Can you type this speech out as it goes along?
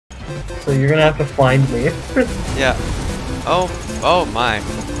So you're gonna have to find me. Yeah. Oh my.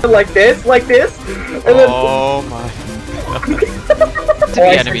 Like this, and Oh my. To be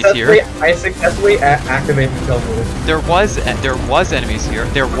enemies here. I successfully activated the teleporter. There was enemies here.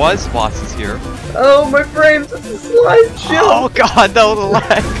 There was bosses here. Oh my frames! It's a slide show. Oh god, no, the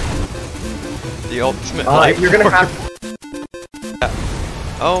lag. The ultimate life. You're gonna have.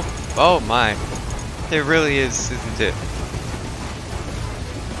 Oh my. It really is, isn't it?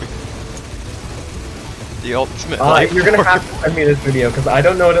 The ultimate life. You're gonna have to send me this video because I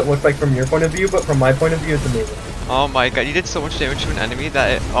don't know what it looks like from your point of view, but from my point of view, it's amazing. Oh my god, you did so much damage to an enemy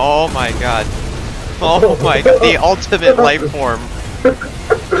that it, oh my god. Oh my god, the ultimate life form.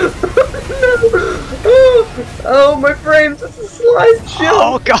 Oh my frames, it's a slide show.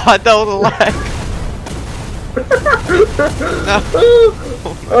 Oh god, no, the lag. No.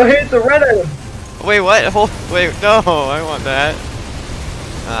 Oh hey, it's a red item. Wait, what? Wait, no, I want that.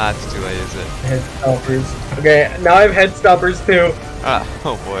 Ah, it's too late, is it? Head stoppers. Okay, now I have head stoppers too. Ah,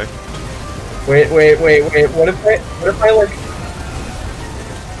 oh boy. Wait. What if I like...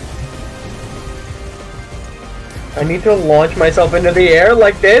 I need to launch myself into the air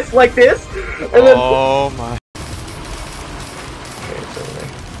like this, and then... Oh my.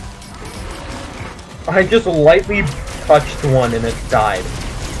 I just lightly touched one and it died.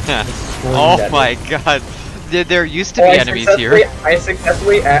 Oh my god. There used to be enemies here. I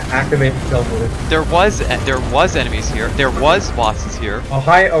successfully activated the teleporter. There was enemies here. There was bosses here. Oh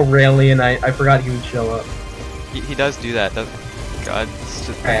hi Aurelian, I forgot he would show up. He does do that, doesn't he? God, it's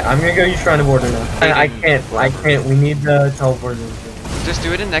just... Okay, I'm gonna go use Shrine of Order now. I can't, we need the teleporter. Just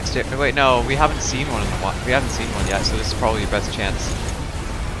do it in next year. Wait, no, we haven't seen one we haven't seen one yet, so this is probably your best chance.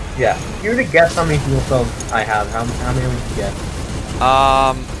 Yeah. If you were to guess how many heal cells I have, how many would you get?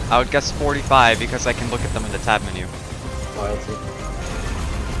 I would guess 45 because I can look at them in the tab menu. Oh, let's see.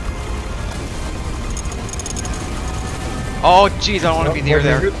 Oh, jeez, I don't want to be near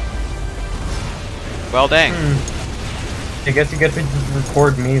there. Well, dang. I guess you get to just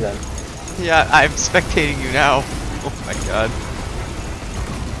record me then. Yeah, I'm spectating you now. Oh my god.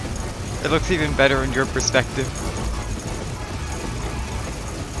 It looks even better in your perspective.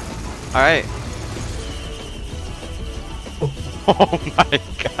 Alright. Oh my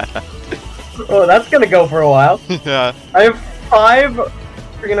god. Oh, that's gonna go for a while. Yeah. I have 5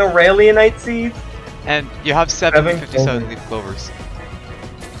 freaking Aurelianite seeds. And you have 757 leaf clovers.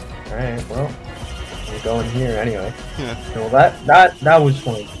 Alright, well. We're going here anyway. Yeah. Well, that was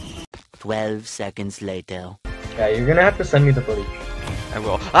fun. 12 seconds later. Yeah, you're gonna have to send me the footage. I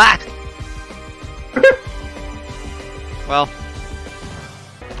will. Ah! Well.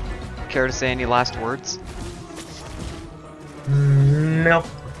 Care to say any last words? No.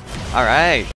 Alright.